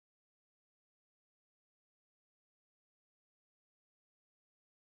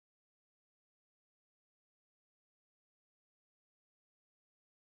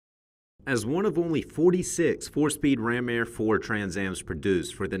As one of only 46 4-speed Ram Air 4 Trans Ams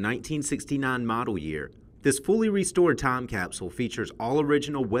produced for the 1969 model year, this fully restored time capsule features all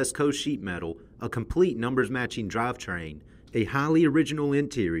original West Coast sheet metal, a complete numbers-matching drivetrain, a highly original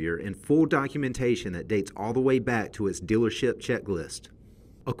interior, and full documentation that dates all the way back to its dealership checklist.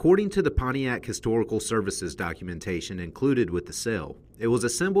 According to the Pontiac Historical Services documentation included with the sale, it was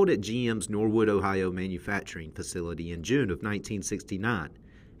assembled at GM's Norwood, Ohio manufacturing facility in June of 1969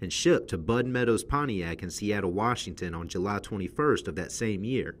 and shipped to Bud Meadows Pontiac in Seattle, Washington on July 21st of that same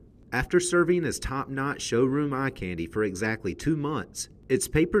year. After serving as top-notch showroom eye candy for exactly 2 months, its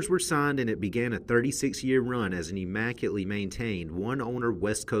papers were signed and it began a 36-year run as an immaculately maintained one-owner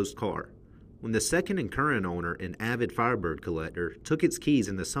West Coast car. When the second and current owner, an avid Firebird collector, took its keys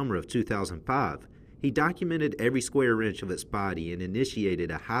in the summer of 2005, he documented every square inch of its body and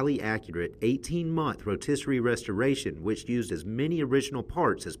initiated a highly accurate 18-month rotisserie restoration which used as many original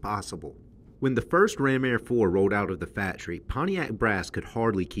parts as possible. When the first Ram Air 4 rolled out of the factory, Pontiac brass could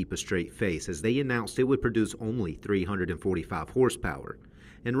hardly keep a straight face as they announced it would produce only 345 horsepower.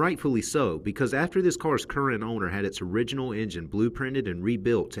 And rightfully so, because after this car's current owner had its original engine blueprinted and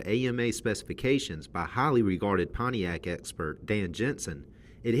rebuilt to AMA specifications by highly regarded Pontiac expert Dan Jensen,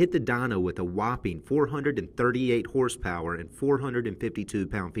 it hit the dyno with a whopping 438 horsepower and 452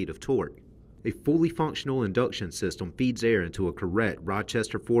 pound-feet of torque. A fully functional induction system feeds air into a correct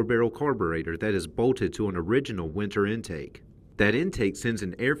Rochester 4-barrel carburetor that is bolted to an original winter intake. That intake sends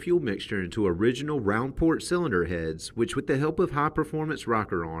an air-fuel mixture into original round-port cylinder heads, which with the help of high-performance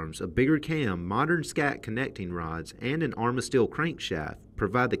rocker arms, a bigger cam, modern scat connecting rods, and an arm of steel crankshaft,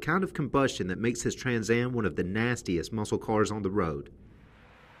 provide the kind of combustion that makes this Trans Am one of the nastiest muscle cars on the road.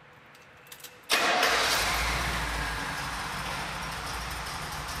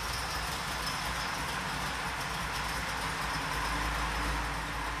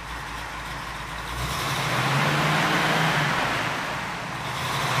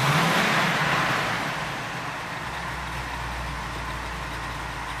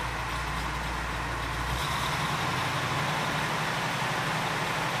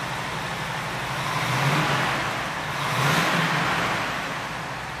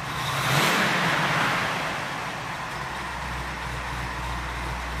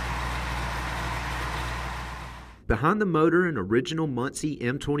 Behind the motor, an original Muncie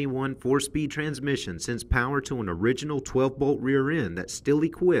M21 4-speed transmission sends power to an original 12-bolt rear end that's still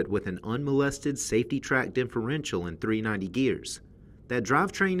equipped with an unmolested safety track differential and 390 gears. That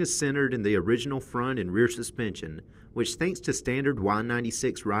drivetrain is centered in the original front and rear suspension, which thanks to standard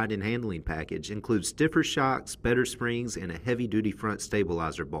Y96 ride and handling package includes stiffer shocks, better springs, and a heavy-duty front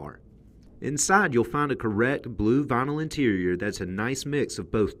stabilizer bar. Inside, you'll find a correct blue vinyl interior that's a nice mix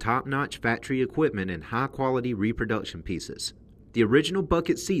of both top-notch factory equipment and high-quality reproduction pieces. The original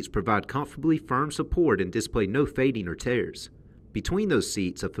bucket seats provide comfortably firm support and display no fading or tears. Between those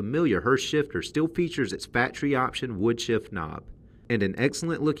seats, a familiar Hurst shifter still features its factory option wood shift knob. And an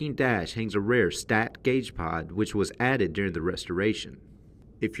excellent-looking dash hangs a rare stacked gauge pod which was added during the restoration.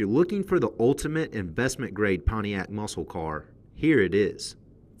 If you're looking for the ultimate investment-grade Pontiac muscle car, here it is.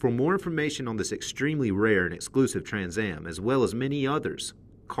 For more information on this extremely rare and exclusive Trans Am, as well as many others,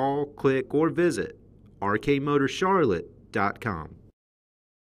 call, click, or visit rkmotorcharlotte.com.